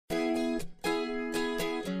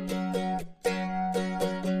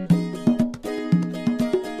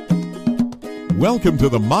Welcome to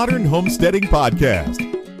the Modern Homesteading Podcast.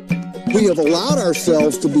 We have allowed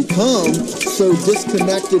ourselves to become so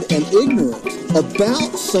disconnected and ignorant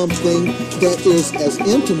about something that is as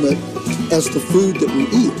intimate as the food that we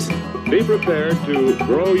eat. Be prepared to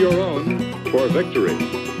grow your own for victory.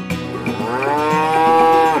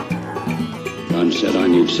 God said, I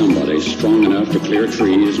need somebody strong enough to clear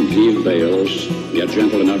trees and heave bales, yet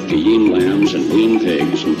gentle enough to yean lambs and wean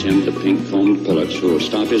pigs and tend the pink-combed pullets who will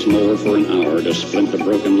stop his mower for an hour to splint the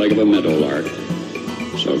broken leg of a meadowlark.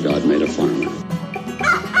 So God made a farmer.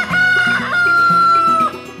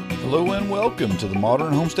 Hello and welcome to the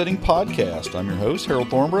Modern Homesteading Podcast. I'm your host, Harold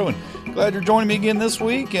Thornborough, and glad you're joining me again this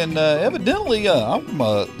week. And evidently,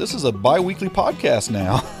 this is a bi-weekly podcast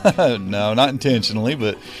now. No, not intentionally,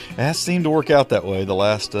 but it has seemed to work out that way the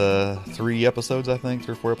last 3 episodes, I think,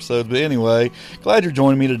 3 or 4 episodes. But anyway, glad you're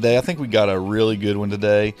joining me today. I think we got a really good one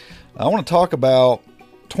today. I want to talk about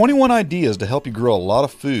 21 ideas to help you grow a lot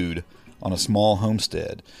of food on a small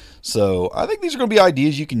homestead. So I think these are going to be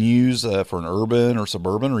ideas you can use for an urban or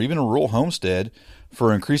suburban or even a rural homestead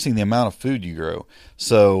for increasing the amount of food you grow.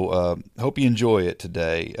 So hope you enjoy it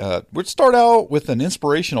today. We'll start out with an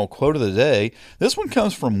inspirational quote of the day. This one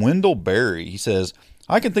comes from Wendell Berry. He says,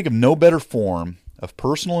 "I can think of no better form of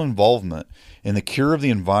personal involvement in the cure of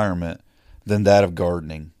the environment than that of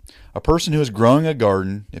gardening. A person who is growing a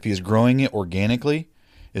garden, if he is growing it organically,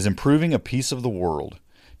 is improving a piece of the world.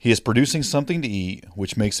 He is producing something to eat,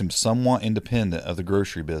 which makes him somewhat independent of the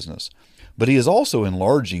grocery business. But he is also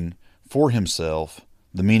enlarging for himself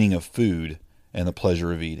the meaning of food and the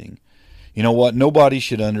pleasure of eating." You know what? Nobody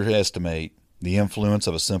should underestimate the influence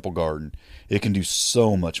of a simple garden. It can do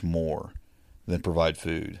so much more than provide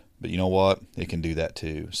food. But you know what? It can do that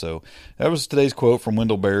too. So that was today's quote from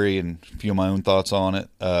Wendell Berry and a few of my own thoughts on it.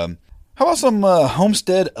 How about some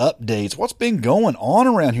homestead updates? What's been going on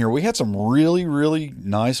around here? We had some really, really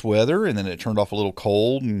nice weather, and then it turned off a little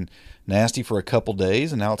cold and nasty for a couple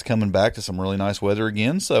days, and now it's coming back to some really nice weather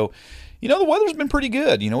again. So, the weather's been pretty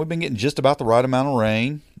good. We've been getting just about the right amount of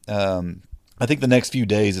rain. I think the next few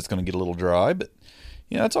days it's going to get a little dry, but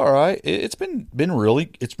it's all right. It's been a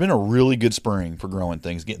really good spring for growing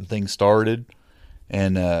things, getting things started,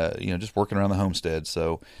 and just working around the homestead.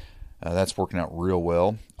 So. That's working out real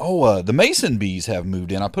well. Oh, the mason bees have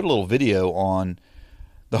moved in. I put a little video on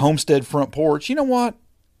the homestead front porch. You know what?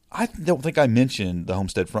 I don't think I mentioned the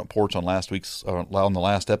homestead front porch on the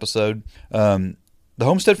last episode. The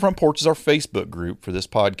homestead front porch is our Facebook group for this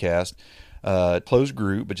podcast. Closed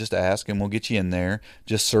group, but just ask and we'll get you in there.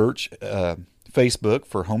 Just search Facebook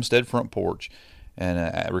for homestead front porch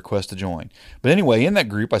and request to join. But anyway, in that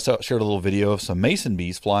group, I shared a little video of some mason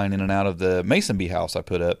bees flying in and out of the mason bee house I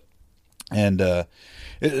put up. And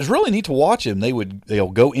it's really neat to watch them.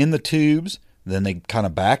 They'll go in the tubes, then they kind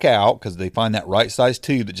of back out because they find that right size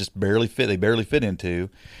tube that just barely fit into,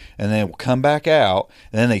 and then they'll come back out,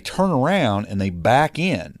 and then they turn around and they back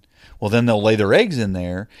in. Well, then they'll lay their eggs in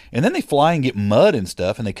there, and then they fly and get mud and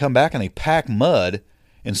stuff, and they come back and they pack mud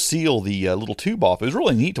and seal the little tube off. It was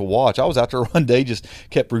really neat to watch. I was out there one day, just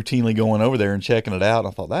kept routinely going over there and checking it out. And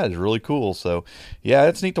I thought, that is really cool. So, yeah,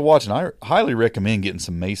 it's neat to watch. And I highly recommend getting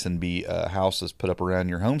some mason bee houses put up around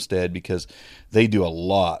your homestead because they do a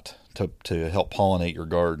lot to help pollinate your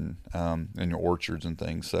garden and your orchards and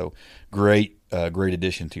things. So, great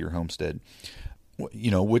addition to your homestead.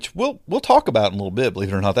 Which we'll talk about in a little bit, believe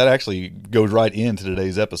it or not. That actually goes right into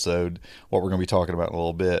today's episode, what we're going to be talking about in a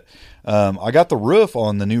little bit. I got the roof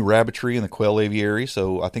on the new rabbitry and the quail aviary,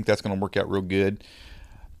 so I think that's going to work out real good.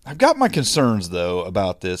 I've got my concerns, though,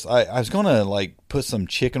 about this. I was going to, put some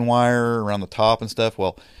chicken wire around the top and stuff.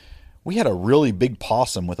 Well, we had a really big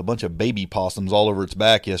possum with a bunch of baby possums all over its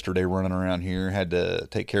back yesterday running around here. Had to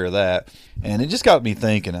take care of that. And it just got me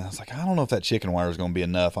thinking. I was like, I don't know if that chicken wire is going to be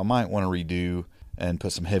enough. I might want to redo and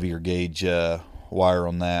put some heavier gauge wire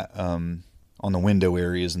on that, on the window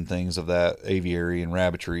areas and things of that aviary and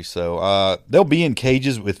rabbitry. So they'll be in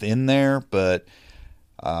cages within there, but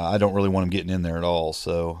I don't really want them getting in there at all.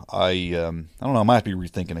 So I don't know, I might be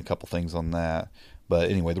rethinking a couple things on that.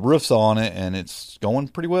 But anyway, the roof's on it, and it's going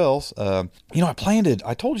pretty well.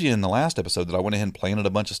 I told you in the last episode that I went ahead and planted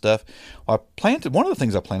a bunch of stuff. Well, one of the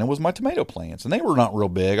things I planted was my tomato plants, and they were not real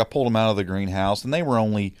big. I pulled them out of the greenhouse, and they were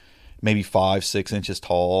only maybe 5-6 inches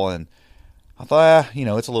tall, and I thought,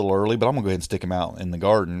 it's a little early, but I'm going to go ahead and stick them out in the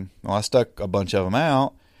garden. Well, I stuck a bunch of them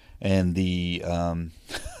out, and the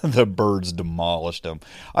the birds demolished them.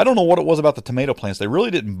 I don't know what it was about the tomato plants. They really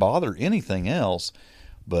didn't bother anything else,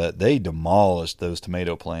 but they demolished those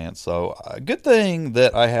tomato plants. So good thing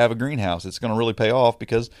that I have a greenhouse. It's going to really pay off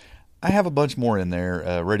because I have a bunch more in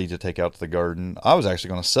there ready to take out to the garden. I was actually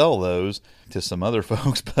going to sell those to some other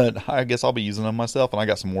folks, but I guess I'll be using them myself. And I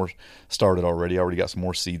got some more started already. I already got some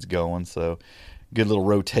more seeds going, so good little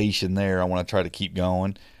rotation there. I want to try to keep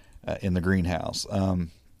going in the greenhouse.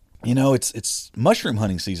 It's mushroom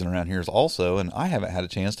hunting season around here also, and I haven't had a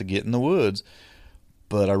chance to get in the woods,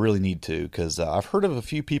 but I really need to, because I've heard of a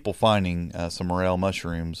few people finding some morel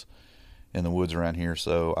mushrooms in the woods around here,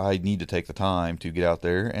 so I need to take the time to get out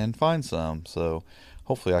there and find some. So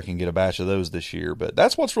hopefully I can get a batch of those this year. But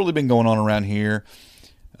that's what's really been going on around here.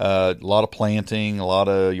 A lot of planting, a lot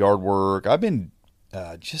of yard work. I've been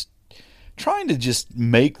just trying to just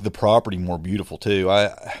make the property more beautiful too.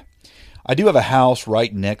 I do have a house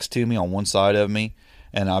right next to me on one side of me,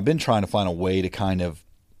 and I've been trying to find a way to kind of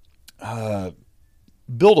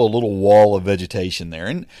build a little wall of vegetation there.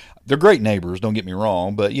 And they're great neighbors, don't get me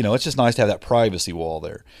wrong, but it's just nice to have that privacy wall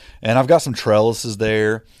there. And I've got some trellises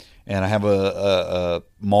there, and I have a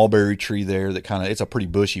mulberry tree there that it's a pretty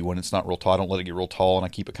bushy one. It's not real tall. I don't let it get real tall, and I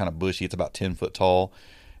keep it kind of bushy. It's about 10 foot tall,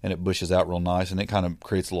 and it bushes out real nice, and it kind of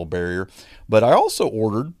creates a little barrier. But I also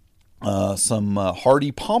ordered some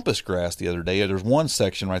hardy pampas grass the other day. There's one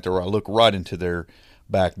section right there where I look right into their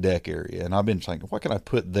back deck area, and I've been thinking, what can I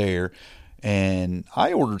put there? And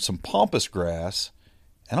I ordered some pampas grass,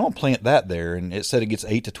 and I'm going to plant that there. And it said it gets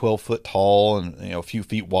 8 to 12 foot tall and a few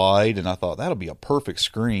feet wide. And I thought that'll be a perfect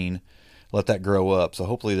screen. Let that grow up. So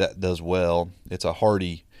hopefully that does well. It's a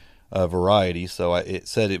hardy variety, so it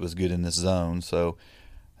said it was good in this zone. So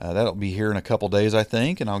that'll be here in a couple days, I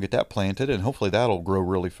think, and I'll get that planted. And hopefully that'll grow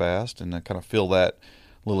really fast and kind of fill that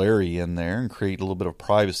little area in there and create a little bit of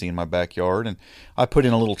privacy in my backyard. And I put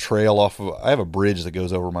in a little trail I have a bridge that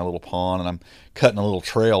goes over my little pond, and I'm cutting a little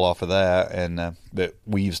trail off of that, and that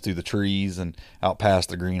weaves through the trees and out past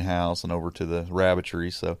the greenhouse and over to the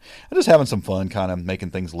rabbitry. So I'm just having some fun kind of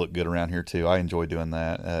making things look good around here too. I enjoy doing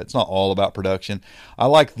that. It's not all about production. I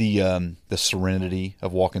like the serenity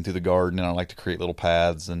of walking through the garden, and I like to create little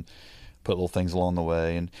paths and put little things along the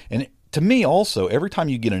way. And to me also, every time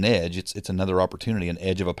you get an edge, it's another opportunity, an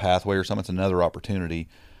edge of a pathway or something. It's another opportunity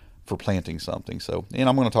for planting something. So, and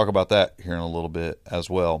I'm going to talk about that here in a little bit as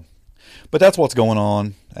well. But that's what's going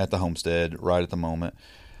on at the homestead right at the moment.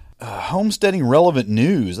 Homesteading relevant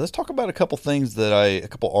news. Let's talk about a couple things a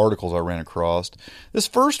couple articles I ran across. This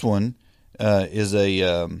first one is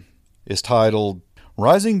titled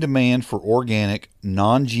 "Rising Demand for Organic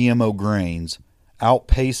Non-GMO Grains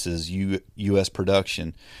Outpaces U.S.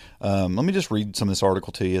 Production." Let me just read some of this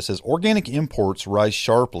article to you. It says, organic imports rise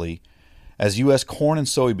sharply as U.S. corn and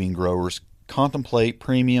soybean growers contemplate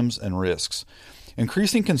premiums and risks.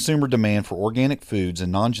 Increasing consumer demand for organic foods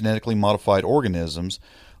and non-genetically modified organisms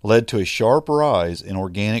led to a sharp rise in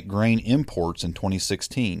organic grain imports in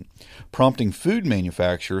 2016, prompting food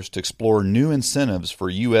manufacturers to explore new incentives for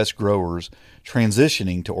U.S. growers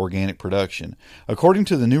transitioning to organic production. According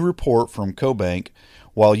to the new report from CoBank,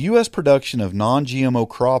 while U.S. production of non-GMO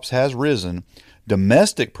crops has risen,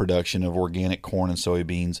 domestic production of organic corn and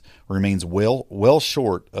soybeans remains well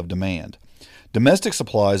short of demand. Domestic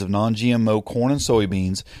supplies of non-GMO corn and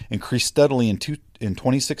soybeans increased steadily in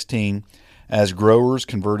 2016 as growers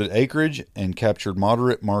converted acreage and captured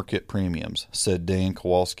moderate market premiums, said Dan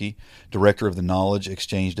Kowalski, director of the Knowledge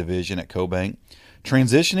Exchange Division at CoBank.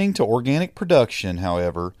 Transitioning to organic production,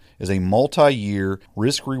 however, is a multi-year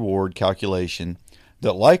risk-reward calculation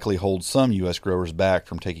that likely holds some U.S. growers back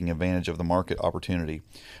from taking advantage of the market opportunity.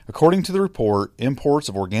 According to the report, imports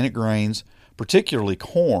of organic grains, particularly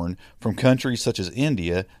corn, from countries such as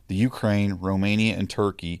India, the Ukraine, Romania, and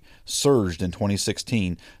Turkey surged in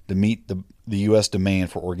 2016 to meet the U.S.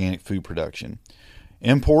 demand for organic food production.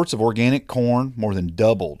 Imports of organic corn more than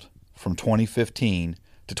doubled from 2015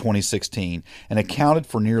 to 2016 and accounted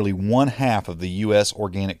for nearly one-half of the U.S.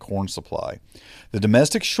 organic corn supply. The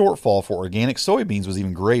domestic shortfall for organic soybeans was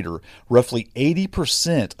even greater. Roughly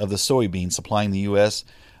 80% of the soybeans supplying the U.S.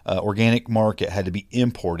 Organic market had to be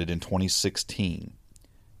imported in 2016.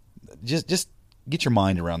 Just get your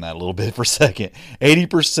mind around that a little bit for a second.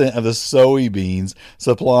 80% of the soybeans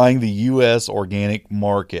supplying the U.S. organic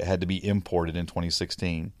market had to be imported in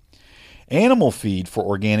 2016. Animal feed for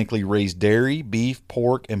organically raised dairy, beef,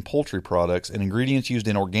 pork, and poultry products and ingredients used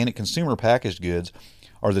in organic consumer packaged goods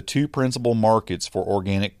are the two principal markets for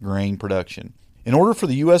organic grain production. In order for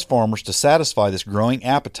the U.S. farmers to satisfy this growing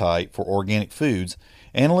appetite for organic foods,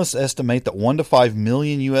 analysts estimate that 1 to 5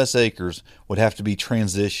 million U.S. acres would have to be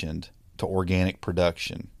transitioned to organic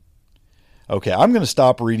production. Okay, I'm going to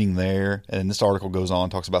stop reading there, and this article goes on,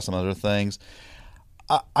 talks about some other things.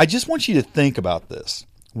 I just want you to think about this.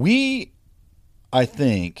 I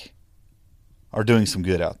think, are doing some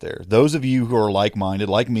good out there. Those of you who are like-minded,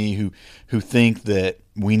 like me, who think that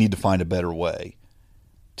we need to find a better way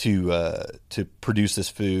to produce this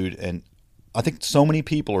food. And I think so many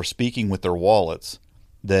people are speaking with their wallets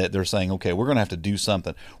that they're saying, okay, we're going to have to do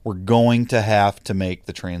something. We're going to have to make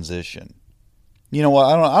the transition. You know what?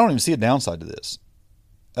 I don't even see a downside to this.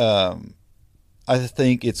 I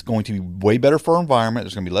think it's going to be way better for our environment.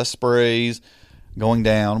 There's going to be less sprays going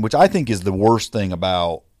down, which I think is the worst thing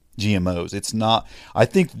about GMOs. It's not. I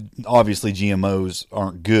think obviously GMOs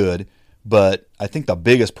aren't good, but I think the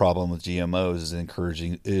biggest problem with GMOs is it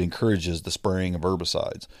encourages the spraying of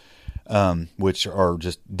herbicides, which are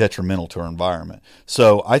just detrimental to our environment.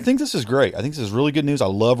 So I think this is great. I think this is really good news. I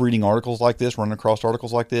love reading articles like this, running across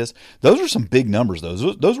articles like this. Those are some big numbers.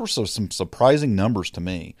 Those were some surprising numbers to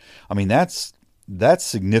me. I mean, that's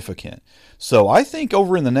significant. So I think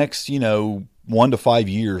over in the next 1 to 5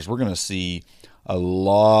 years, we're going to see a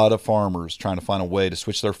lot of farmers trying to find a way to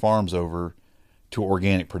switch their farms over to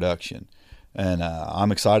organic production. And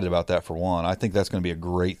I'm excited about that for one. I think that's going to be a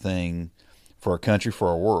great thing for our country, for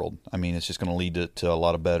our world. I mean, it's just going to lead to a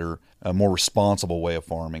lot of better, more responsible way of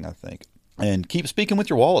farming, I think. And keep speaking with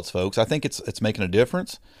your wallets, folks. I think it's making a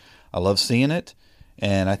difference. I love seeing it.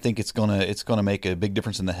 And I think it's gonna make a big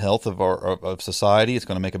difference in the health of society. It's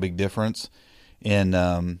going to make a big difference in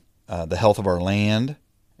the health of our land.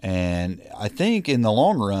 And I think in the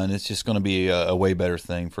long run, it's just going to be a way better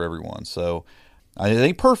thing for everyone. So it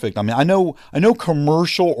ain't perfect. I mean, I know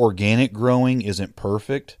commercial organic growing isn't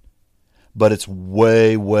perfect, but it's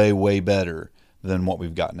way, way, way better than what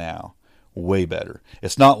we've got now. Way better.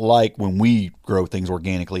 It's not like when we grow things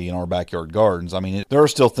organically in our backyard gardens. I mean, there are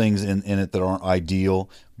still things in it that aren't ideal,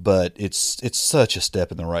 but it's such a step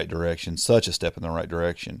in the right direction. Such a step in the right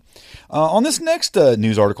direction. On this next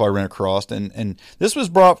news article I ran across, and this was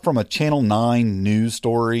brought from a Channel 9 news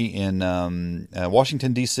story in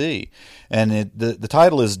Washington, D.C., and the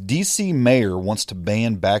title is D.C. Mayor Wants to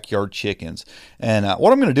Ban Backyard Chickens. And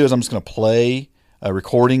what I'm going to do is I'm just going to play a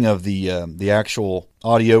recording of the actual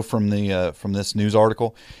audio from this news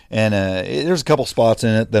article, and there's a couple spots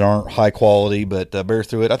in it that aren't high quality, but bear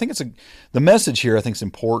through it. I think the message here I think is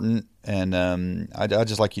important, and I'd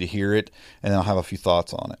just like you to hear it, and then I'll have a few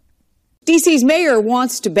thoughts on it. DC's mayor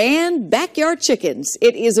wants to ban backyard chickens.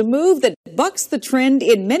 It is a move that bucks the trend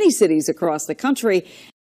in many cities across the country,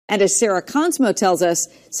 and as Sarah Consmo tells us,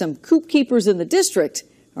 some coop keepers in the district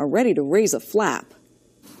are ready to raise a flap.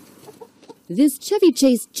 This Chevy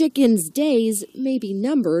Chase chicken's days may be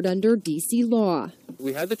numbered under D.C. law.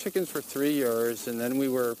 We had the chickens for 3 years, and then we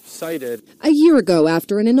were cited. A year ago,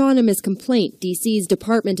 after an anonymous complaint, D.C.'s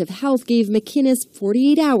Department of Health gave McInnes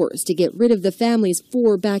 48 hours to get rid of the family's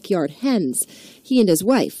 4 backyard hens. He and his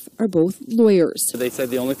wife are both lawyers. They said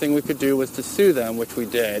the only thing we could do was to sue them, which we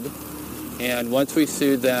did. And once we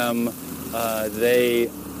sued them, they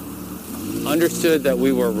understood that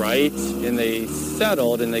we were right, and they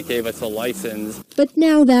settled, and they gave us a license. But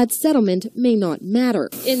now that settlement may not matter.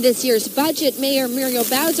 In this year's budget, Mayor Muriel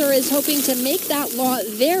Bowser is hoping to make that law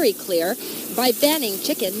very clear by banning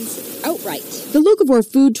chickens outright. The locavore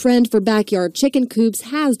food trend for backyard chicken coops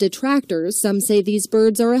has detractors. Some say these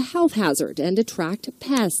birds are a health hazard and attract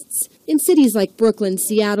pests. In cities like Brooklyn,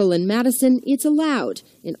 Seattle, and Madison, it's allowed.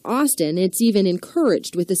 In Austin, it's even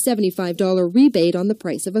encouraged with a $75 rebate on the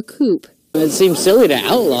price of a coop. It seems silly to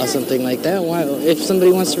outlaw something like that. Why, if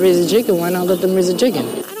somebody wants to raise a chicken, why not let them raise a chicken?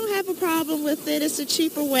 I don't have a problem with it. It's a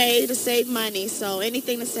cheaper way to save money, so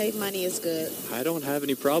anything to save money is good. I don't have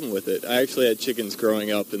any problem with it. I actually had chickens growing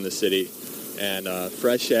up in the city, and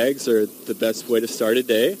fresh eggs are the best way to start a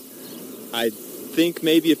day. I think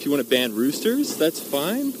maybe if you want to ban roosters, that's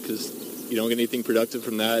fine, because you don't get anything productive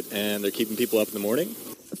from that, and they're keeping people up in the morning.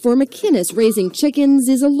 For McInnes, raising chickens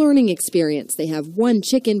is a learning experience. They have 1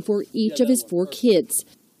 chicken for each of his 4 kids.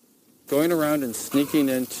 Going around and sneaking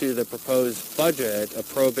into the proposed budget a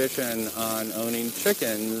prohibition on owning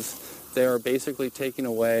chickens, they are basically taking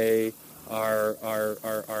away our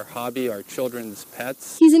hobby, our children's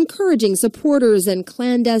pets. He's encouraging supporters and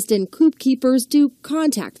clandestine coop keepers to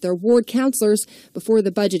contact their ward counselors before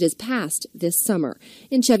the budget is passed this summer.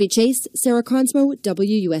 In Chevy Chase, Sarah Consmo,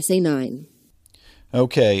 WUSA 9.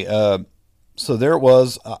 Okay, so there it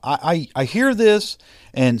was. I hear this,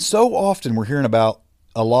 and so often we're hearing about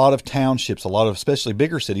a lot of townships, a lot of especially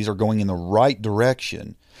bigger cities are going in the right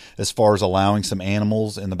direction as far as allowing some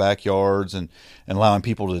animals in the backyards and allowing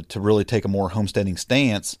people to really take a more homesteading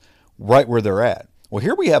stance right where they're at. Well,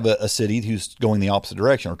 here we have a city who's going the opposite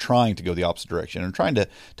direction or trying to go the opposite direction and trying to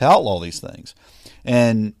outlaw these things.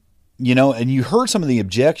 And, you heard some of the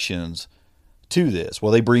objections to this.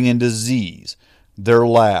 Well, they bring in disease. they're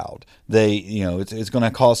loud. It's going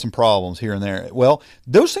to cause some problems here and there. Well,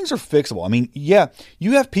 those things are fixable. I mean, yeah,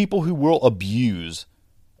 you have people who will abuse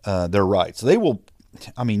their rights. They will.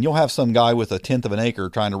 I mean, you'll have some guy with 1/10 of an acre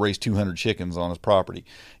trying to raise 200 chickens on his property.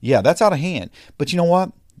 Yeah, that's out of hand. But you know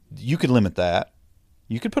what? You could limit that.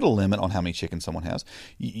 You could put a limit on how many chickens someone has.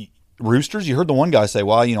 Roosters, you heard the one guy say,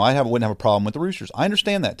 well, wouldn't have a problem with the roosters. I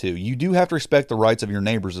understand that too. You do have to respect the rights of your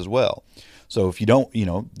neighbors as well. So if you don't,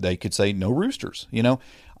 they could say no roosters.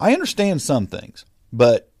 I understand some things,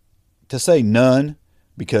 but to say none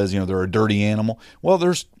because, they're a dirty animal. Well,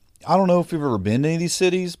 I don't know if you've ever been to any of these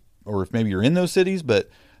cities or if maybe you're in those cities, but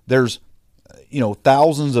there's,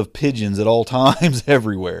 thousands of pigeons at all times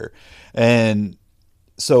everywhere. And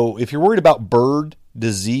so if you're worried about bird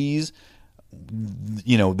disease,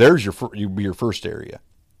 there's your first area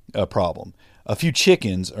problem. A few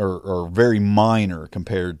chickens are very minor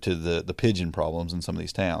compared to the pigeon problems in some of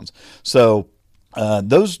these towns. So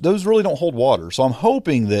those really don't hold water. So I'm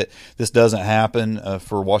hoping that this doesn't happen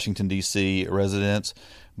for Washington, D.C. residents,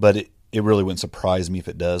 but it really wouldn't surprise me if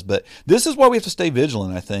it does. But this is why we have to stay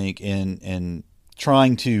vigilant, I think, in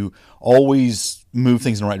trying to always move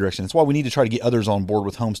things in the right direction. That's why we need to try to get others on board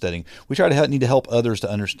with homesteading. We need to help others to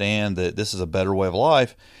understand that this is a better way of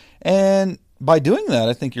life. And by doing that,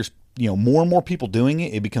 I think more and more people doing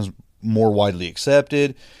it, it becomes more widely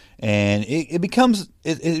accepted. And it becomes,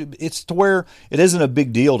 it's to where it isn't a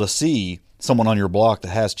big deal to see someone on your block that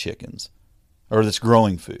has chickens or that's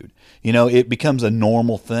growing food. It becomes a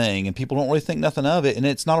normal thing and people don't really think nothing of it and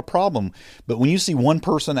it's not a problem. But when you see one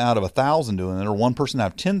person out of 1,000 doing it or one person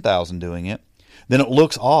out of 10,000 doing it, then it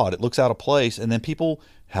looks odd. It looks out of place and then people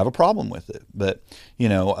have a problem with it. But,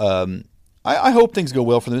 I hope things go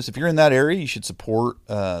well for this. If you're in that area, you should support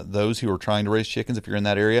those who are trying to raise chickens if you're in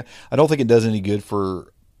that area. I don't think it does any good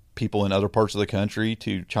for people in other parts of the country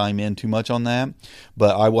to chime in too much on that.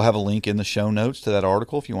 But I will have a link in the show notes to that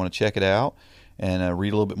article if you want to check it out and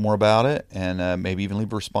read a little bit more about it and maybe even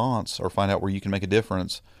leave a response or find out where you can make a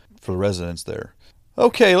difference for the residents there.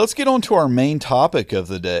 Okay, let's get on to our main topic of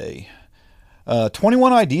the day.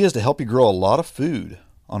 21 ideas to help you grow a lot of food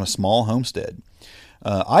on a small homestead.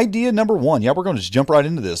 Idea number one. Yeah, we're going to just jump right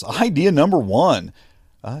into this. Idea number one,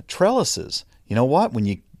 trellises. You know what? When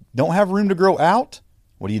you don't have room to grow out,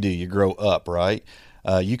 what do? You grow up, right?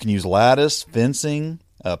 You can use lattice, fencing,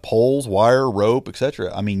 poles, wire, rope,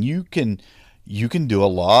 etc. I mean, you can do a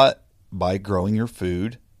lot by growing your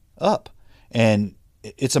food up. And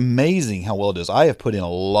it's amazing how well it does. I have put in a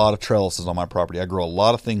lot of trellises on my property. I grow a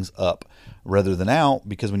lot of things up rather than out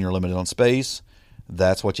because when you're limited on space,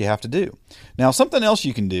 that's what you have to do. Now, something else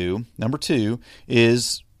you can do, number two,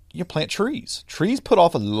 is you plant trees. Trees put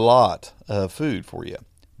off a lot of food for you.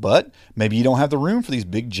 But maybe you don't have the room for these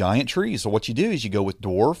big giant trees. So what you do is you go with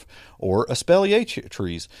dwarf or espalier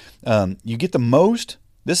trees. You get the most,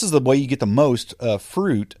 this is the way you get the most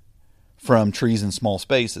fruit from trees in small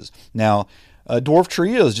spaces. Now, a dwarf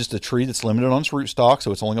tree is just a tree that's limited on its rootstock,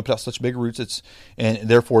 so it's only going to put out such big roots, and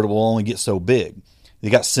therefore it will only get so big. You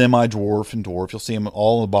got semi-dwarf and dwarf. You'll see them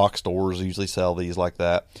all in the box stores. They usually sell these like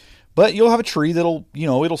that. But you'll have a tree that'll,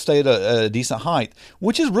 it'll stay at a decent height,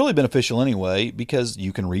 which is really beneficial anyway because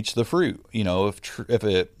you can reach the fruit.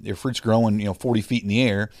 If fruit's growing, 40 feet in the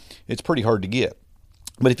air, it's pretty hard to get.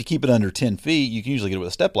 But if you keep it under 10 feet, you can usually get it with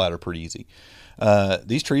a stepladder pretty easy.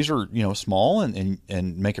 These trees are, small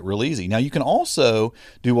and make it real easy. Now you can also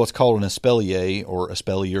do what's called an espalier or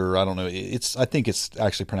espalier. I don't know. I think it's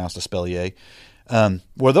actually pronounced espalier.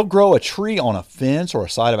 Where they'll grow a tree on a fence or a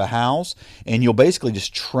side of a house, and you'll basically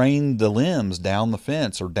just train the limbs down the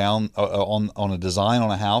fence or down on a design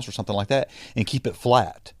on a house or something like that and keep it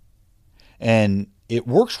flat. And it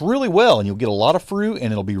works really well, and you'll get a lot of fruit,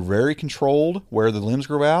 and it'll be very controlled where the limbs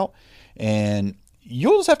grow out. And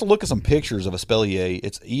you'll just have to look at some pictures of espalier.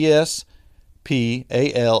 It's espalier.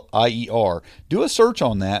 Do a search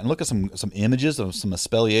on that and look at some images of some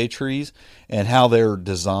espalier trees and how they're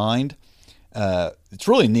designed. It's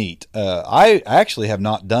really neat. I actually have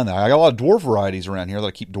not done that. I got a lot of dwarf varieties around here that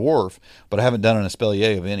I keep dwarf, but I haven't done an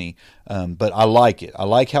espalier of any. But I like it. I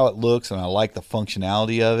like how it looks, and I like the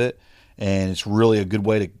functionality of it. And it's really a good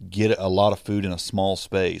way to get a lot of food in a small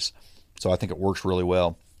space. So I think it works really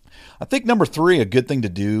well. I think number three, a good thing to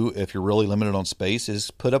do if you're really limited on space,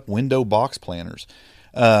 is put up window box planters.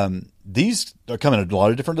 These come in a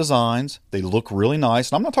lot of different designs. They look really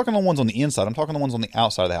nice. And I'm not talking the ones on the inside. I'm talking the ones on the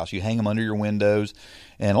outside of the house. You hang them under your windows.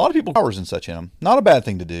 And a lot of people grow flowers and such in them. Not a bad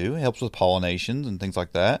thing to do. It helps with pollinations and things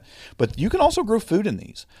like that. But you can also grow food in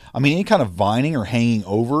these. I mean, any kind of vining or hanging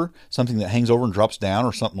over, something that hangs over and drops down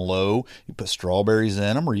or something low. You put strawberries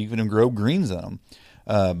in them or you can grow greens in them.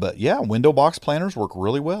 But yeah, window box planters work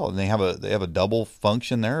really well, and they have a double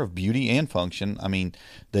function there of beauty and function. I mean,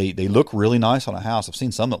 they look really nice on a house. I've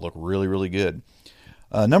seen some that look really, really good.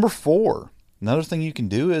 Number 4, another thing you can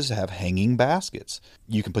do is have hanging baskets.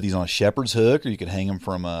 You can put these on a shepherd's hook, or you can hang them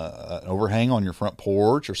from an overhang on your front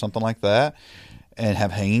porch or something like that, and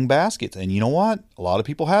have hanging baskets. And you know what? A lot of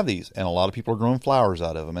people have these, and a lot of people are growing flowers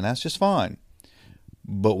out of them, and that's just fine.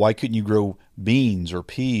 But why couldn't you grow beans or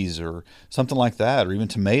peas or something like that, or even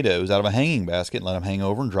tomatoes out of a hanging basket and let them hang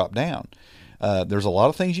over and drop down? There's a lot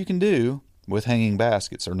of things you can do with hanging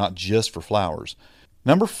baskets. They're not just for flowers.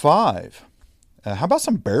 Number 5, how about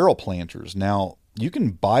some barrel planters? Now, you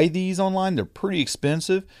can buy these online. They're pretty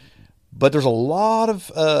expensive, but there's a lot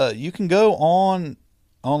of, you can go online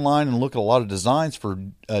and look at a lot of designs for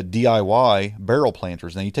DIY barrel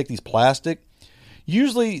planters. Now, you take these plastic,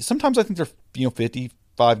 sometimes I think they're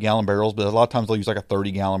 55-gallon barrels, but a lot of times they'll use like a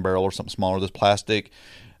 30-gallon barrel or something smaller. Those plastic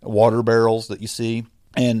water barrels that you see,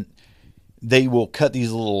 and they will cut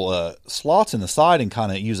these little slots in the side and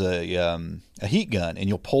kind of use a heat gun, and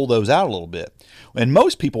you'll pull those out a little bit. And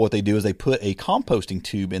most people, what they do is they put a composting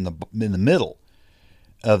tube in the middle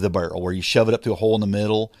of the barrel, where you shove it up through a hole in the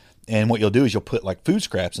middle. And what you'll do is you'll put like food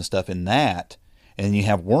scraps and stuff in that, and you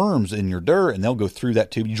have worms in your dirt, and they'll go through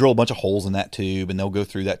that tube. You drill a bunch of holes in that tube, and they'll go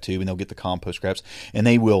through that tube, and they'll get the compost scraps, and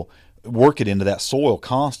they will work it into that soil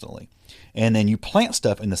constantly. And then you plant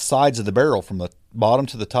stuff in the sides of the barrel from the bottom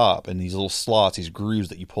to the top, in these little slots, these grooves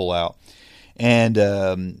that you pull out. And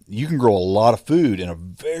you can grow a lot of food in a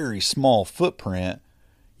very small footprint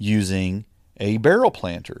using a barrel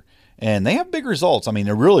planter. And they have big results. I mean,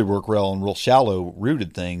 they really work well in real shallow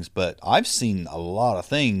rooted things, but I've seen a lot of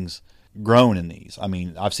things grown in these. I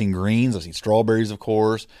mean, I've seen greens, I've seen strawberries, of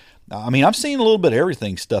course. I mean, I've seen a little bit of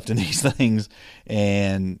everything stuffed in these things,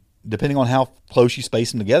 and depending on how close you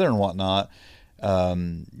space them together and whatnot,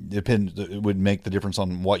 it would make the difference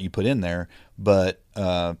on what you put in there. But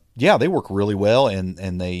yeah, they work really well,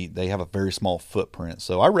 and they have a very small footprint.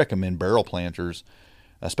 So I recommend barrel planters,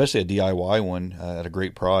 especially a DIY one, at a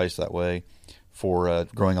great price that way for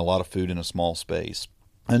growing a lot of food in a small space.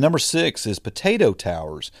 And number 6 is potato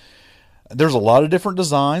towers. There's a lot of different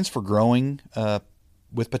designs for growing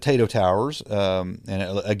with potato towers, and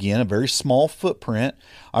again, a very small footprint.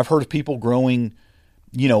 I've heard of people growing,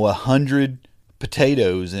 100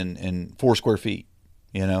 potatoes in 4 square feet.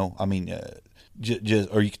 I mean,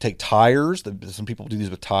 or you could take tires. Some people do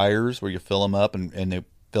these with tires, where you fill them up and they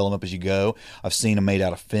fill them up as you go. I've seen them made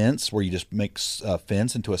out of fence, where you just make a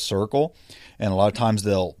fence into a circle, and a lot of times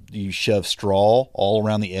you shove straw all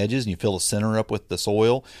around the edges, and you fill the center up with the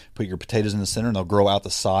soil, put your potatoes in the center, and they'll grow out the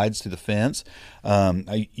sides through the fence.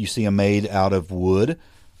 You see them made out of wood.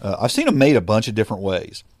 I've seen them made a bunch of different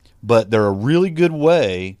ways, but they're a really good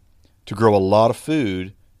way to grow a lot of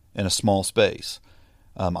food in a small space.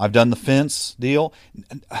 I've done the fence deal.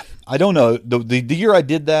 I don't know. The year I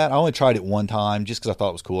did that, I only tried it one time just because I thought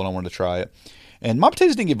it was cool and I wanted to try it. And my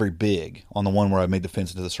potatoes didn't get very big on the one where I made the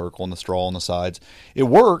fence into the circle and the straw on the sides. It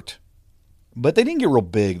worked, but they didn't get real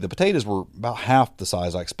big. The potatoes were about half the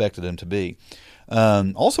size I expected them to be.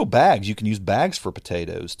 Also bags. You can use bags for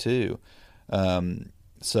potatoes too.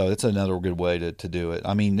 So that's another good way to do it.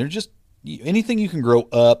 I mean, they're just anything you can grow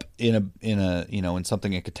up in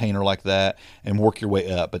something, a container like that, and work your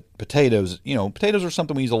way up. But potatoes are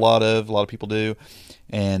something we use a lot of. A lot of people do,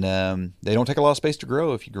 and they don't take a lot of space to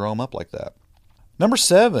grow if you grow them up like that. Number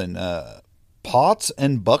 7, pots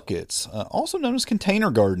and buckets, also known as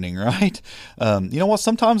container gardening, right? You know what?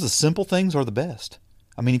 Sometimes the simple things are the best.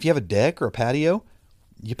 I mean, if you have a deck or a patio,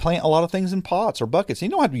 you plant a lot of things in pots or buckets. You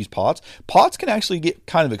don't have to use pots. Pots can actually get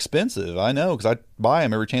kind of expensive. I know, because I buy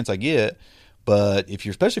them every chance I get. But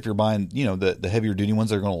especially if you're buying, the heavier duty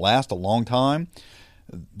ones that are going to last a long time,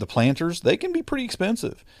 the planters, they can be pretty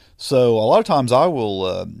expensive. So a lot of times I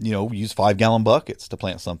will, use 5-gallon buckets to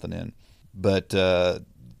plant something in. But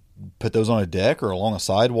put those on a deck or along a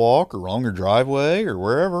sidewalk or along your driveway or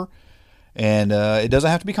wherever. And it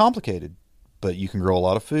doesn't have to be complicated. But you can grow a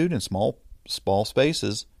lot of food in small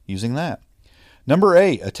spaces using that. Number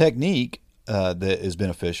 8, a technique that is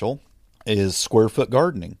beneficial is square foot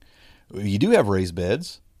gardening. You do have raised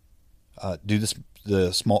beds. Do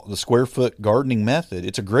the square foot gardening method.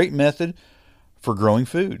 It's a great method for growing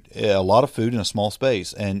food, a lot of food in a small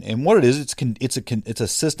space. And what it is, it's a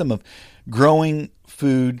system of growing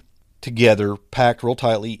food together, packed real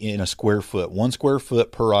tightly in a square foot, 1 square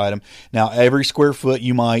foot per item. Now, every square foot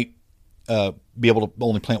you might be able to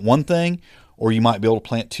only plant one thing, or you might be able to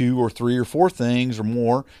plant 2 or 3 or 4 things or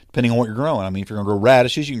more, depending on what you're growing. I mean, if you're going to grow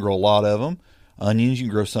radishes, you can grow a lot of them. Onions, you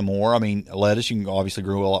can grow some more. I mean, lettuce, you can obviously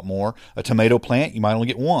grow a lot more. A tomato plant, you might only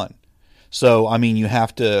get one. So, I mean, you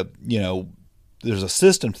have to, there's a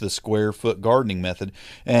system to the square foot gardening method.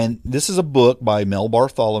 And this is a book by Mel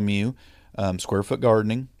Bartholomew, Square Foot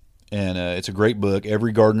Gardening. And it's a great book.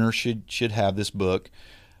 Every gardener should have this book.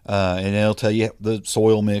 And it'll tell you the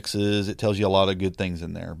soil mixes. It tells you a lot of good things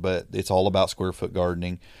in there. But it's all about square foot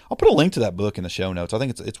gardening. I'll put a link to that book in the show notes. I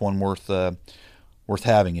think it's one worth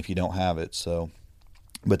having if you don't have it. So,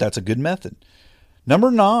 but that's a good method. Number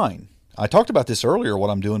 9. I talked about this earlier, what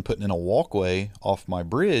I'm doing, putting in a walkway off my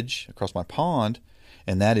bridge across my pond,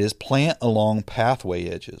 and that is plant along pathway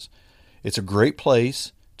edges. It's a great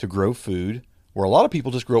place to grow food where a lot of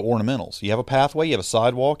people just grow ornamentals. You have a pathway, you have a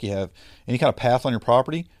sidewalk, you have any kind of path on your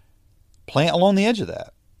property, plant along the edge of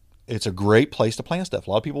that. It's a great place to plant stuff.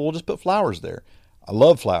 A lot of people will just put flowers there. I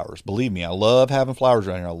love flowers. Believe me, I love having flowers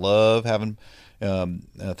around here. I love having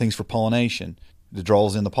things for pollination, that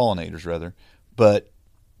draws in the pollinators, rather. But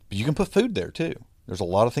you can put food there too. There's a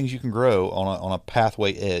lot of things you can grow on a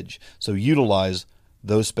pathway edge. So utilize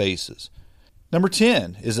those spaces. Number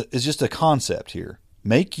 10 is just a concept here.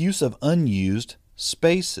 Make use of unused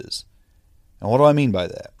spaces. And what do I mean by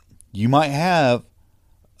that? You might have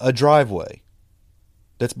a driveway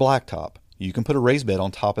that's blacktop. You can put a raised bed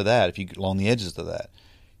on top of that if you get along the edges of that.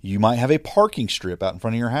 You might have a parking strip out in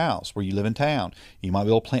front of your house where you live in town. You might be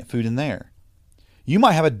able to plant food in there. You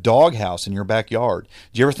might have a doghouse in your backyard.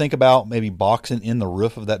 Do you ever think about maybe boxing in the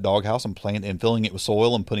roof of that doghouse and filling it with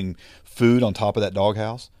soil and putting food on top of that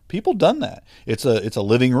doghouse? People done that. It's a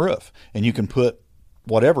living roof, and you can put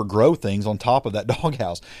grow things on top of that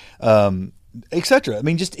doghouse, etc. I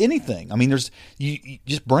mean, just anything. I mean, you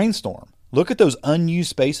just brainstorm. Look at those unused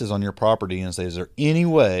spaces on your property and say, is there any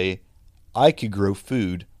way I could grow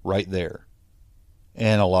food right there?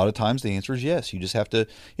 And a lot of times the answer is yes. You have to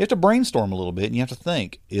brainstorm a little bit, and you have to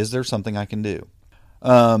think, is there something I can do?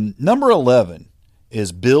 Number 11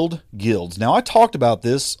 is build guilds. Now, I talked about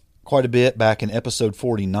this quite a bit back in episode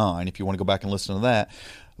 49, if you want to go back and listen to that.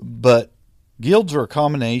 But guilds are a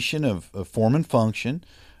combination of form and function.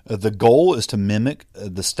 The goal is to mimic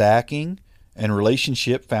the stacking and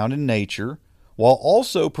relationship found in nature while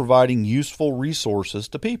also providing useful resources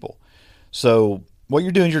to people. So what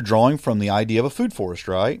you're doing is you're drawing from the idea of a food forest,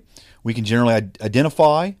 right? We can generally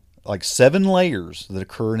identify like 7 layers that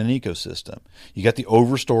occur in an ecosystem. You got the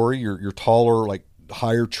overstory, your taller,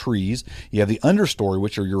 higher trees. You have the understory,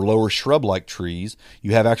 which are your lower shrub-like trees.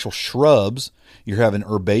 You have actual shrubs. You have an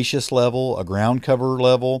herbaceous level, a ground cover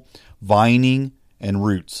level, vining, and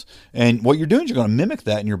roots. And what you're doing is you're going to mimic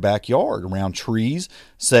that in your backyard around trees.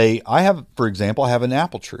 Say, for example, I have an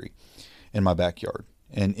apple tree in my backyard.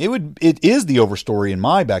 And it is the overstory in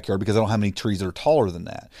my backyard because I don't have any trees that are taller than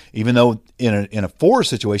that. Even though in a forest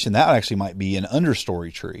situation, that actually might be an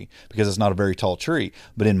understory tree because it's not a very tall tree.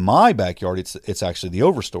 But in my backyard, it's actually the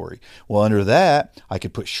overstory. Well, under that, I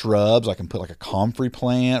could put shrubs. I can put like a comfrey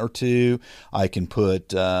plant or two. I can put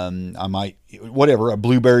blueberry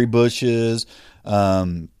bushes.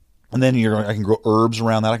 And then I can grow herbs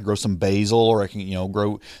around that. I can grow some basil, or I can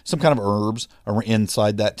grow some kind of herbs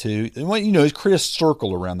inside that too. And what is create a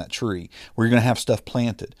circle around that tree where you're going to have stuff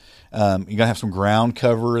planted. You're going to have some ground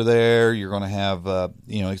cover there. You're going to have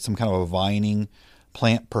some kind of a vining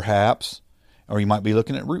plant perhaps, or you might be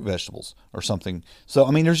looking at root vegetables or something. So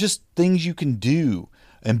I mean, there's just things you can do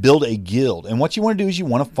and build a guild. And what you want to do is you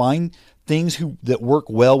want to find things that work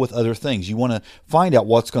well with other things. You want to find out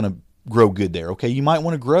what's going to grow good there. Okay, you might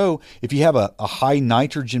want to grow, if you have a high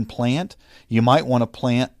nitrogen plant, you might want to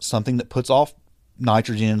plant something that puts off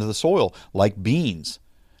nitrogen into the soil, like beans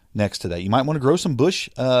next to that. You might want to grow some bush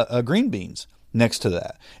green beans next to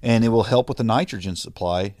that, and it will help with the nitrogen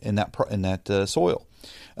supply in that soil.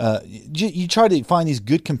 You try to find these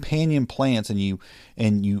good companion plants, and you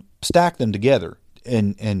stack them together,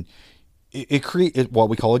 and it creates what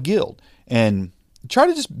we call a guild. And try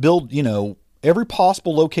to just build, every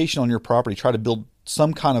possible location on your property. Try to build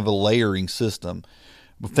some kind of a layering system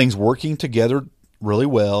with things working together really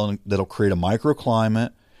well, and that'll create a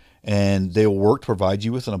microclimate, and they will work to provide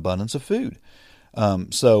you with an abundance of food.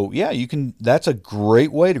 So yeah, that's a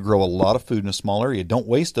great way to grow a lot of food in a small area. Don't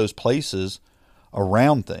waste those places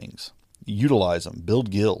around things. Utilize them.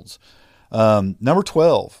 Build guilds. Number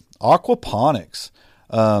 12, aquaponics.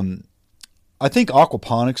 I think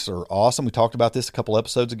aquaponics are awesome. We talked about this a couple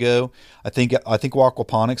episodes ago. I think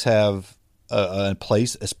aquaponics have a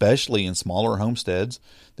place, especially in smaller homesteads.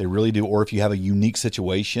 They really do. Or if you have a unique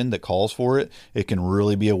situation that calls for it, it can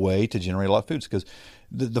really be a way to generate a lot of foods. Because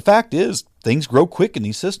the fact is, things grow quick in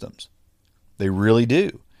these systems. They really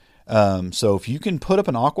do. So if you can put up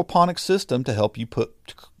an aquaponics system to help you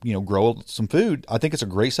grow some food, I think it's a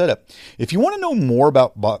great setup. If you want to know more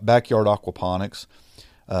about backyard aquaponics,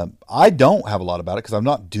 I don't have a lot about it because I'm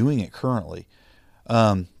not doing it currently.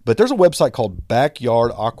 But there's a website called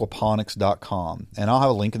backyardaquaponics.com, and I'll have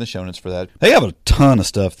a link in the show notes for that. They have a ton of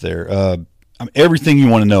stuff there. Everything you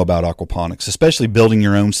want to know about aquaponics, especially building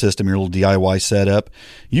your own system, your little DIY setup.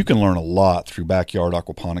 You can learn a lot through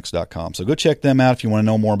backyardaquaponics.com. So go check them out if you want to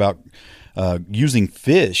know more about using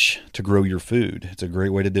fish to grow your food. It's a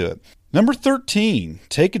great way to do it. Number 13,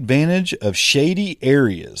 take advantage of shady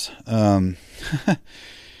areas.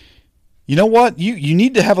 You know what? You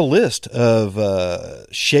need to have a list of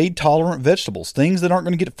shade-tolerant vegetables, things that aren't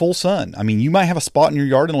going to get full sun. I mean, you might have a spot in your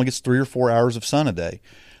yard and only gets 3 or 4 hours of sun a day.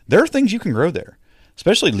 There are things you can grow there,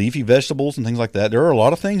 especially leafy vegetables and things like that. There are a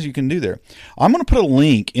lot of things you can do there. I'm going to put a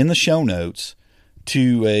link in the show notes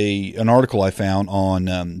to an article I found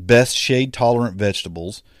on best shade-tolerant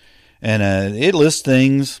vegetables, and it lists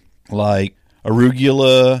things like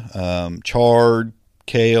arugula, chard,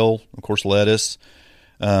 kale, of course, lettuce,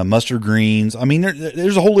 mustard greens. I mean,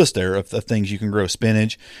 there's a whole list there of things you can grow,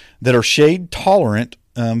 spinach, that are shade-tolerant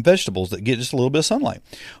vegetables that get just a little bit of sunlight.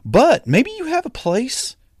 But maybe you have a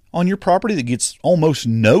place on your property that gets almost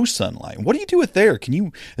no sunlight. What do you do with there?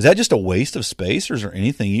 Is that just a waste of space, or is there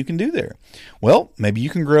anything you can do there? Well, maybe you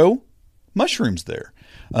can grow mushrooms there.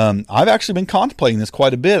 I've actually been contemplating this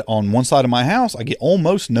quite a bit. On one side of my house, I get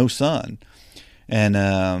almost no sun. And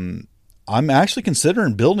I'm actually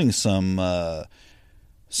considering building some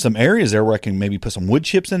areas there where I can maybe put some wood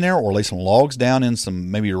chips in there or lay some logs down in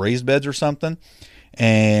some maybe raised beds or something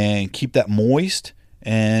and keep that moist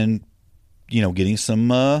and, getting some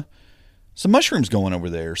mushrooms going over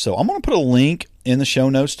there. So I'm going to put a link in the show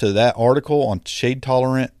notes to that article on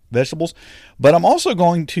shade-tolerant vegetables, but I'm also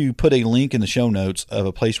going to put a link in the show notes of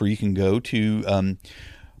a place where you can go to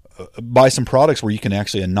buy some products where you can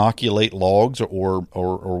actually inoculate logs or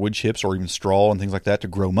wood chips or even straw and things like that to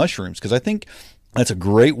grow mushrooms, because I think that's a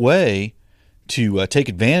great way to take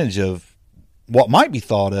advantage of what might be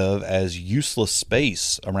thought of as useless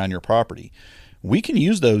space around your property. We can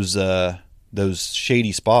use those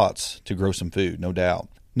shady spots to grow some food, no doubt.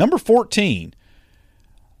 Number 14,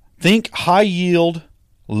 think high yield,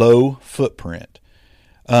 low footprint.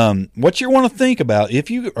 What you want to think about,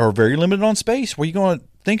 if you are very limited on space, what you're going to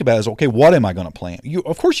think about is, okay, what am I going to plant?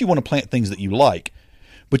 Of course, you want to plant things that you like,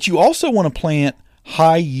 but you also want to plant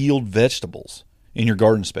high yield vegetables in your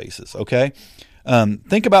garden spaces, okay?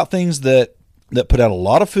 Think about things that put out a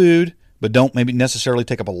lot of food, but don't maybe necessarily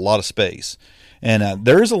take up a lot of space. And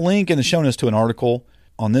there is a link in the show notes to an article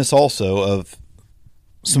on this also of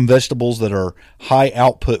some vegetables that are high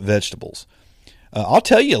output vegetables. I'll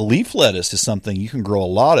tell you, leaf lettuce is something you can grow a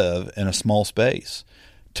lot of in a small space.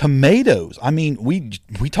 Tomatoes. I mean, we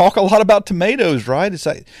talk a lot about tomatoes, right? It's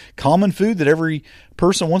like common food that every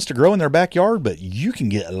person wants to grow in their backyard, but you can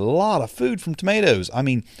get a lot of food from tomatoes. I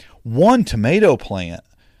mean, one tomato plant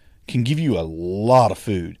can give you a lot of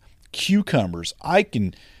food. Cucumbers. I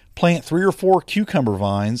can plant 3 or 4 cucumber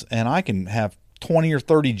vines, and I can have 20 or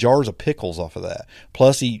 30 jars of pickles off of that.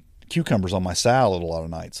 Plus, eat cucumbers on my salad a lot of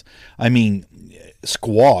nights. I mean,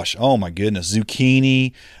 squash, oh my goodness,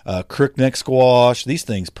 zucchini, crookneck squash, these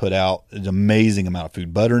things put out an amazing amount of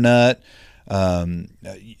food. Butternut.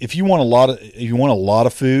 If you want a lot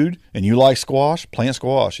of food and you like squash, plant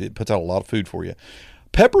squash. It puts out a lot of food for you.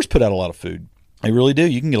 Peppers put out a lot of food. They really do.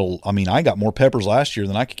 You can get I got more peppers last year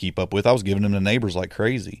than I could keep up with. I was giving them to neighbors like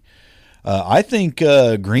crazy. I think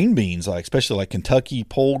green beans, especially like Kentucky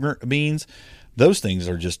pole beans, those things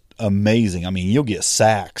are just amazing. I mean, you'll get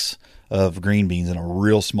sacks of green beans in a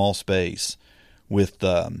real small space with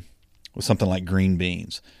something like green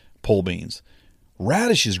beans, pole beans.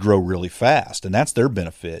 Radishes grow really fast, and that's their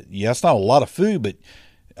benefit. Yeah, it's not a lot of food, but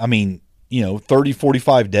I mean, 30,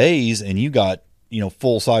 45 days, and you got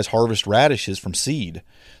full-size harvest radishes from seed.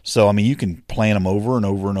 So, I mean, you can plant them over and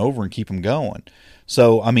over and over and keep them going.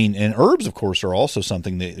 So, I mean, and herbs, of course, are also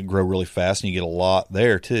something that grow really fast, and you get a lot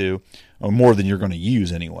there, too, or more than you're going to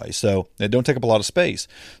use anyway. So, they don't take up a lot of space.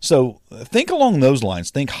 So, think along those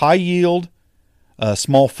lines. Think high yield,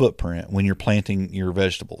 small footprint when you're planting your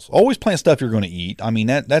vegetables. Always plant stuff you're going to eat. I mean,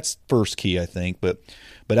 that's first key, I think. But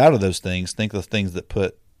out of those things, think of the things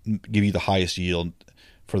that give you the highest yield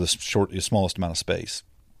for the smallest amount of space.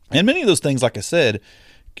 And many of those things, like I said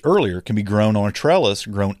earlier, can be grown on a trellis,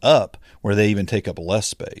 grown up, where they even take up less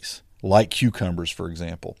space, like cucumbers, for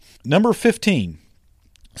example. Number 15,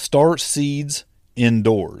 start seeds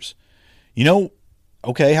indoors.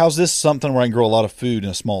 Okay, how's this something where I can grow a lot of food in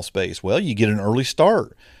a small space? Well, you get an early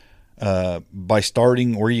start. by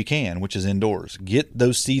starting where you can, which is indoors. Get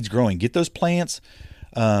those seeds growing. Get those plants,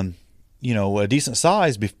 a decent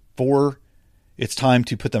size before it's time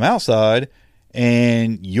to put them outside,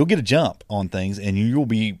 and you'll get a jump on things, and you'll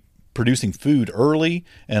be producing food early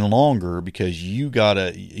and longer because you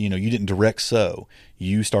didn't direct sow.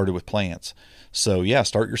 You started with plants. So yeah,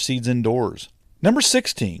 start your seeds indoors. Number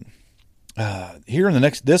 16. Here in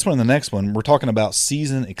this one and the next one, we're talking about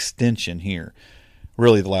season extension here.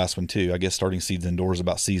 Really the last one too. I guess starting seeds indoors is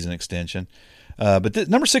about season extension. But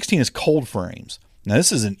number 16 is cold frames. Now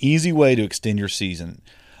this is an easy way to extend your season.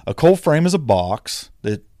 A cold frame is a box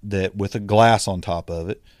that with a glass on top of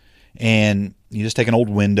it. And you just take an old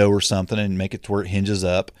window or something and make it to where it hinges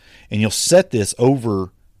up. And you'll set this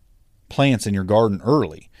over plants in your garden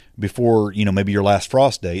early before, maybe your last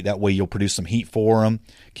frost date. That way you'll produce some heat for them,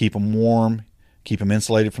 keep them warm, keep them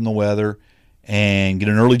insulated from the weather, and get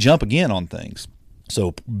an early jump again on things.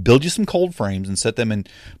 So build you some cold frames and set them in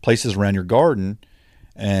places around your garden,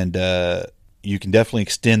 and you can definitely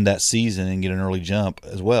extend that season and get an early jump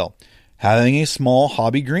as well. Having a small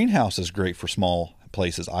hobby greenhouse is great for small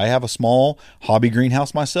places. I have a small hobby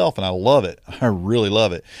greenhouse myself, and I love it. I really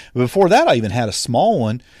love it. But before that, I even had a small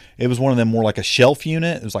one. It was one of them more like a shelf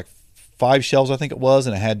unit. It was like 5 shelves, I think it was,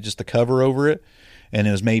 and it had just a cover over it. And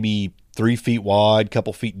it was maybe 3 feet wide,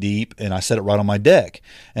 couple feet deep, and I set it right on my deck.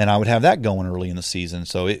 And I would have that going early in the season.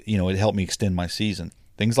 So it helped me extend my season.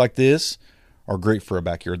 Things like this are great for a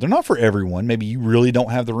backyard. They're not for everyone. Maybe you really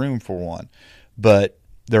don't have the room for one, but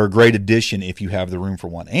they're a great addition if you have the room for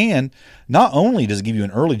one. And not only does it give you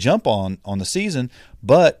an early jump on the season,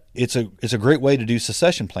 but it's a great way to do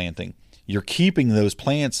succession planting. You're keeping those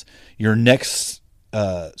plants, your next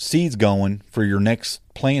seeds going for your next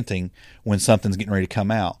planting when something's getting ready to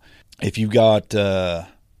come out. If you've got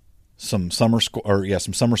some summer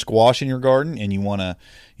squash in your garden and you want to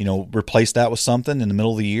replace that with something in the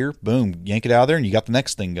middle of the year, boom, yank it out of there and you got the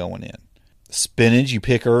next thing going in. Spinach you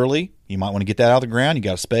pick early. You might want to get that out of the ground. You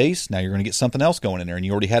got a space. Now you're going to get something else going in there, and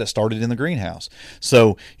you already had it started in the greenhouse.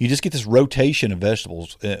 So you just get this rotation of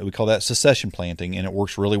vegetables. We call that succession planting, and it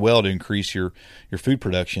works really well to increase your food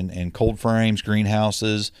production. And cold frames,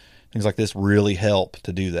 greenhouses, things like this really help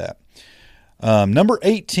to do that. Number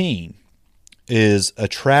 18 is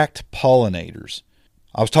attract pollinators.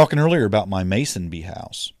 I was talking earlier about my mason bee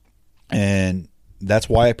house, and that's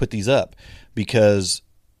why I put these up, because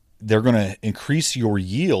they're going to increase your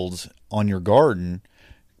yields on your garden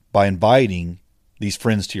by inviting these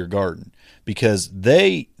friends to your garden, because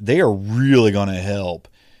they are really going to help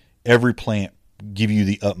every plant give you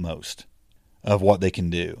the utmost of what they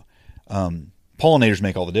can do. Pollinators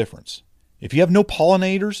make all the difference. If you have no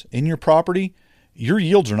pollinators in your property, your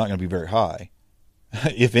yields are not going to be very high,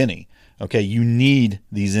 if any. Okay, you need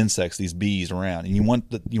these insects, these bees around, and you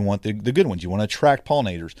want the good ones. You want to attract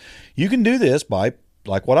pollinators. You can do this by,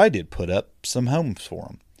 like what I did, put up some homes for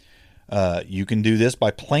them. You can do this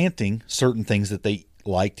by planting certain things that they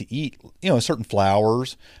like to eat. Certain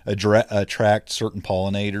flowers attract certain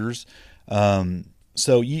pollinators.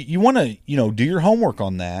 So you want to, do your homework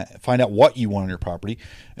on that, find out what you want on your property.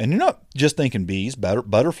 And you're not just thinking bees.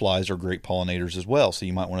 Butterflies are great pollinators as well. So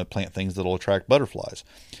you might want to plant things that will attract butterflies.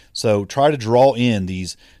 So try to draw in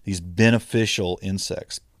these beneficial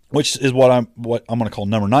insects, which is what I'm going to call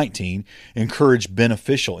number 19, encourage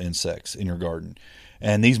beneficial insects in your garden.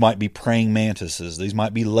 And these might be praying mantises. These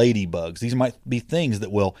might be ladybugs. These might be things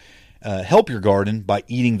that will help your garden by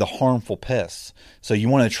eating the harmful pests. So you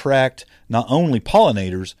want to attract not only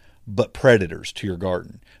pollinators, but predators to your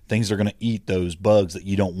garden. Things that are going to eat those bugs that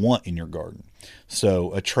you don't want in your garden.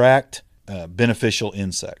 So attract beneficial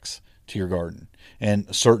insects to your garden.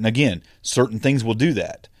 And certain things will do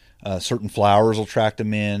that. Certain flowers will attract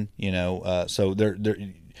them in, so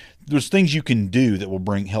there's things you can do that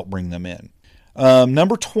will help bring them in.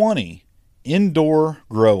 Number 20, indoor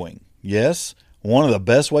growing. Yes, one of the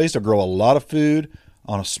best ways to grow a lot of food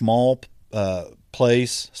on a small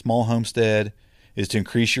place, small homestead, is to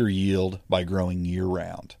increase your yield by growing year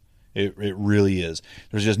round. It really is.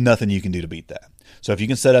 There's just nothing you can do to beat that. So if you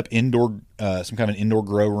can set up some kind of indoor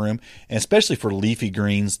grow room, and especially for leafy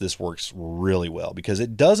greens, this works really well because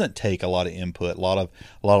it doesn't take a lot of input, a lot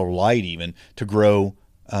of light even to grow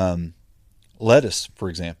lettuce, for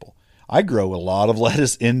example. I grow a lot of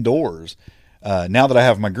lettuce indoors. Now that I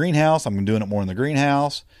have my greenhouse, I'm doing it more in the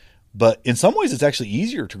greenhouse. But in some ways, it's actually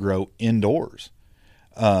easier to grow indoors.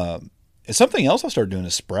 Something else I started doing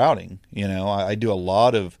is sprouting. I do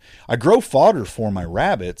I grow fodder for my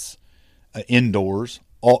rabbits indoors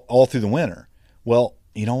all through the winter. Well,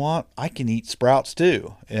 you know what? I can eat sprouts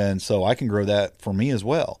too. And so I can grow that for me as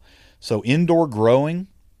well. So indoor growing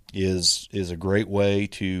is a great way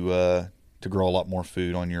to grow a lot more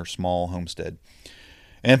food on your small homestead.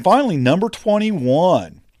 And finally, number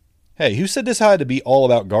 21. Hey, who said this had to be all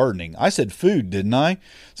about gardening? I said food, didn't I?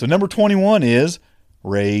 So number 21 is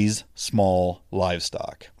raise small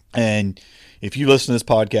livestock. And if you listen to this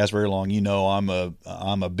podcast very long, you know I'm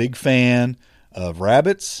a big fan of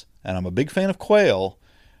rabbits, and I'm a big fan of quail.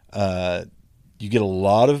 You get a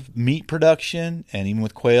lot of meat production, and even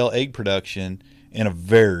with quail, egg production in a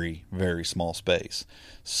very, very small space.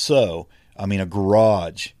 So, I mean, a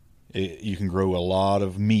garage, you can grow a lot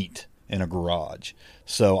of meat in a garage.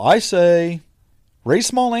 So I say raise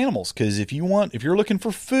small animals, because if you're looking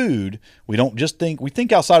for food, we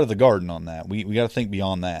think outside of the garden on that. We got to think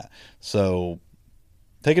beyond that. So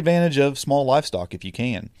take advantage of small livestock if you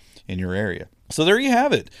can in your area. So there you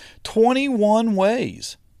have it. 21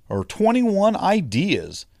 ways or 21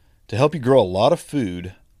 ideas to help you grow a lot of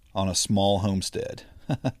food on a small homestead.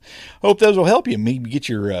 Hope those will help you. Maybe get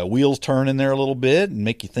your wheels turning there a little bit and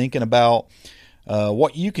make you thinking about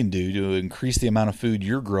what you can do to increase the amount of food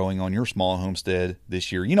you're growing on your small homestead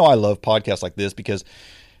this year. You know, I love podcasts like this because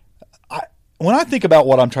when I think about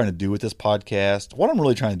what I'm trying to do with this podcast, what I'm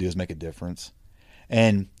really trying to do is make a difference.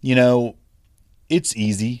 And, you know, it's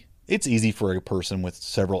easy. It's easy for a person with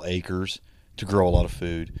several acres to grow a lot of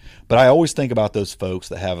food. But I always think about those folks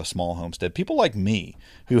that have a small homestead, people like me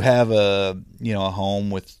who have a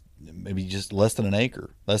home with maybe just less than an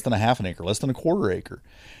acre, less than a half an acre, less than a quarter acre.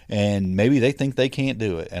 And maybe they think they can't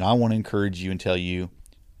do it. And I want to encourage you and tell you,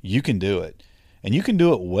 you can do it. And you can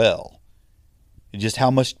do it well. Just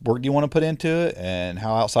how much work do you want to put into it, and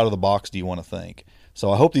how outside of the box do you want to think?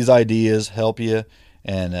 So I hope these ideas help you,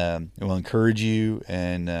 and it will encourage you.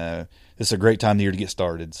 And this is a great time of the year to get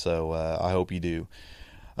started. So I hope you do.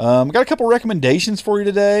 I've got a couple recommendations for you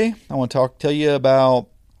today. I want to tell you about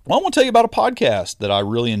a podcast that I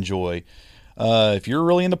really enjoy. If you're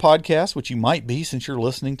really into podcasts, which you might be since you're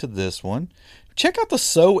listening to this one, check out the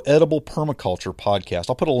So Edible Permaculture podcast.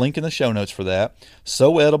 I'll put a link in the show notes for that.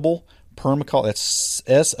 So Edible Permaculture, that's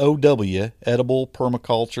SOW, Edible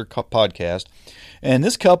Permaculture podcast. And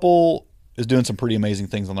this couple is doing some pretty amazing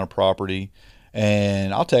things on their property.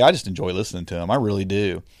 And I'll tell you, I just enjoy listening to them. I really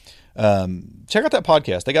do. Check out that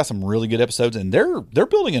podcast. They got some really good episodes, and they're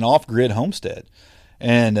building an off-grid homestead.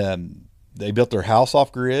 And they built their house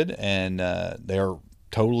off-grid, and they're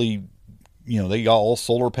totally, they got all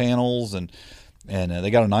solar panels, and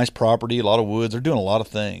they got a nice property, a lot of woods. They're doing a lot of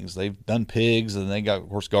things. They've done pigs, and they got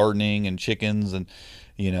horse gardening and chickens, and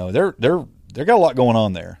they're got a lot going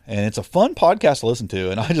on there. And it's a fun podcast to listen to,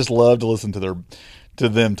 and I just love to listen to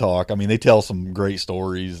them talk. I mean, they tell some great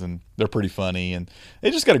stories, and they're pretty funny, and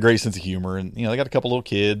they just got a great sense of humor. And they got a couple little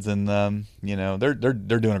kids, and they're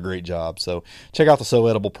doing a great job. So check out the So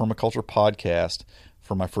Edible Permaculture podcast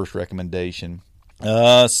for my first recommendation.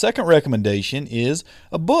 Second recommendation is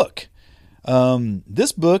a book.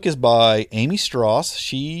 This book is by Amy Strauss.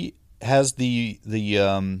 She has the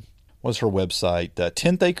what's her website?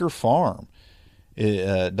 10th Acre Farm.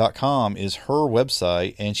 .com is her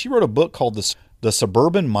website, and she wrote a book called The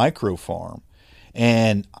Suburban Micro Farm.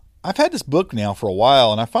 And I've had this book now for a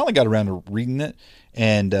while, and I finally got around to reading it.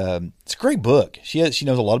 And it's a great book. She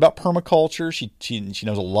knows a lot about permaculture. She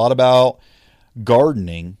knows a lot about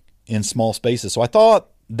gardening in small spaces. So I thought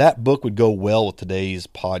that book would go well with today's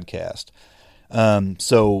podcast.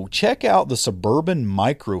 So check out The Suburban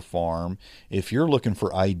Micro Farm if you're looking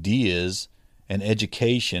for ideas and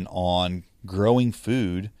education on growing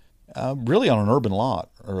food, really on an urban lot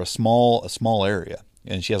or a small area.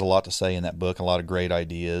 And she has a lot to say in that book, a lot of great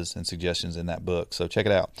ideas and suggestions in that book. So check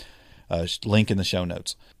it out. Link in the show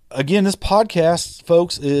notes. Again, this podcast,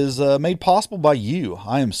 folks, is made possible by you.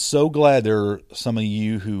 I am so glad there are some of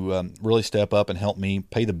you who really step up and help me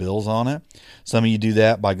pay the bills on it. Some of you do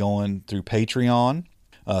that by going through Patreon.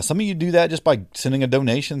 Some of you do that just by sending a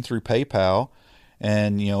donation through PayPal.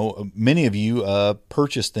 And, many of you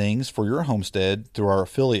purchase things for your homestead through our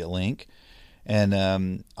affiliate link. And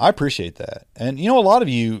I appreciate that. And, a lot of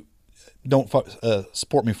you don't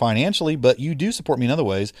support me financially, but you do support me in other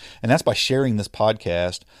ways. And that's by sharing this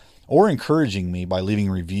podcast or encouraging me by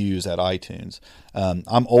leaving reviews at iTunes.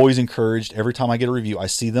 I'm always encouraged. Every time I get a review, I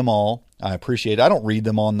see them all. I appreciate it. I don't read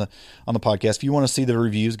them on the podcast. If you want to see the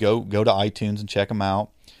reviews, go to iTunes and check them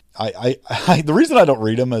out. The reason I don't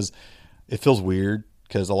read them is it feels weird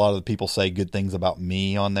because a lot of the people say good things about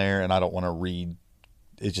me on there, and I don't want to read.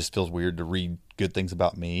 It just feels weird to read good things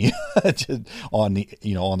about me on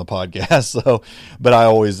the podcast. So, but I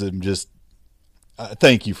always am just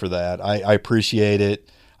thank you for that. I appreciate it.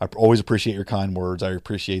 I always appreciate your kind words. I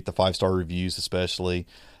appreciate the 5-star reviews, especially.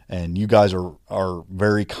 And you guys are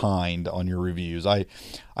very kind on your reviews. I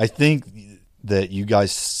think that you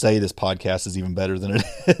guys say this podcast is even better than it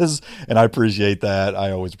is, and I appreciate that.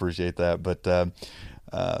 I always appreciate that. But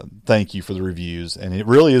thank you for the reviews, and it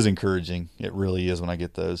really is encouraging. It really is when I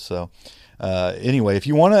get those. So anyway, if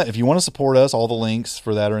you wanna support us, all the links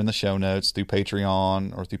for that are in the show notes through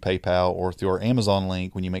Patreon or through PayPal or through our Amazon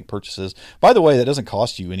link when you make purchases. By the way, that doesn't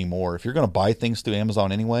cost you anymore. If you're going to buy things through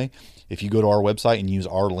Amazon anyway, if you go to our website and use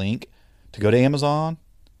our link to go to Amazon,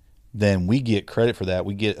 then we get credit for that.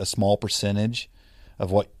 We get a small percentage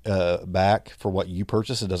of what back for what you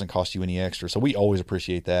purchase. It doesn't cost you any extra. So we always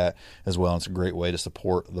appreciate that as well. And it's a great way to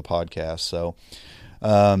support the podcast. So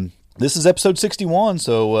this is episode 61.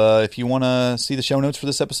 So if you want to see the show notes for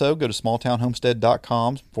this episode, go to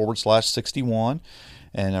smalltownhomestead.com/61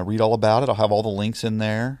 and read all about it. I'll have all the links in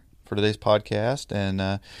there for today's podcast.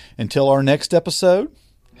 And until our next episode,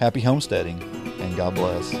 happy homesteading and God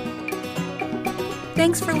bless.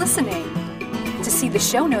 Thanks for listening. To see the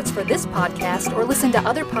show notes for this podcast or listen to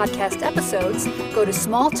other podcast episodes, go to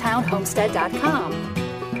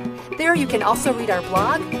smalltownhomestead.com. There you can also read our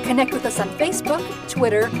blog, connect with us on Facebook,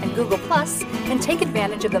 Twitter, and Google+, and take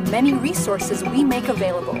advantage of the many resources we make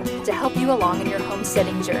available to help you along in your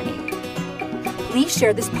homesteading journey. Please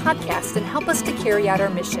share this podcast and help us to carry out our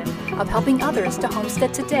mission of helping others to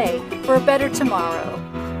homestead today for a better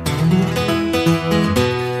tomorrow.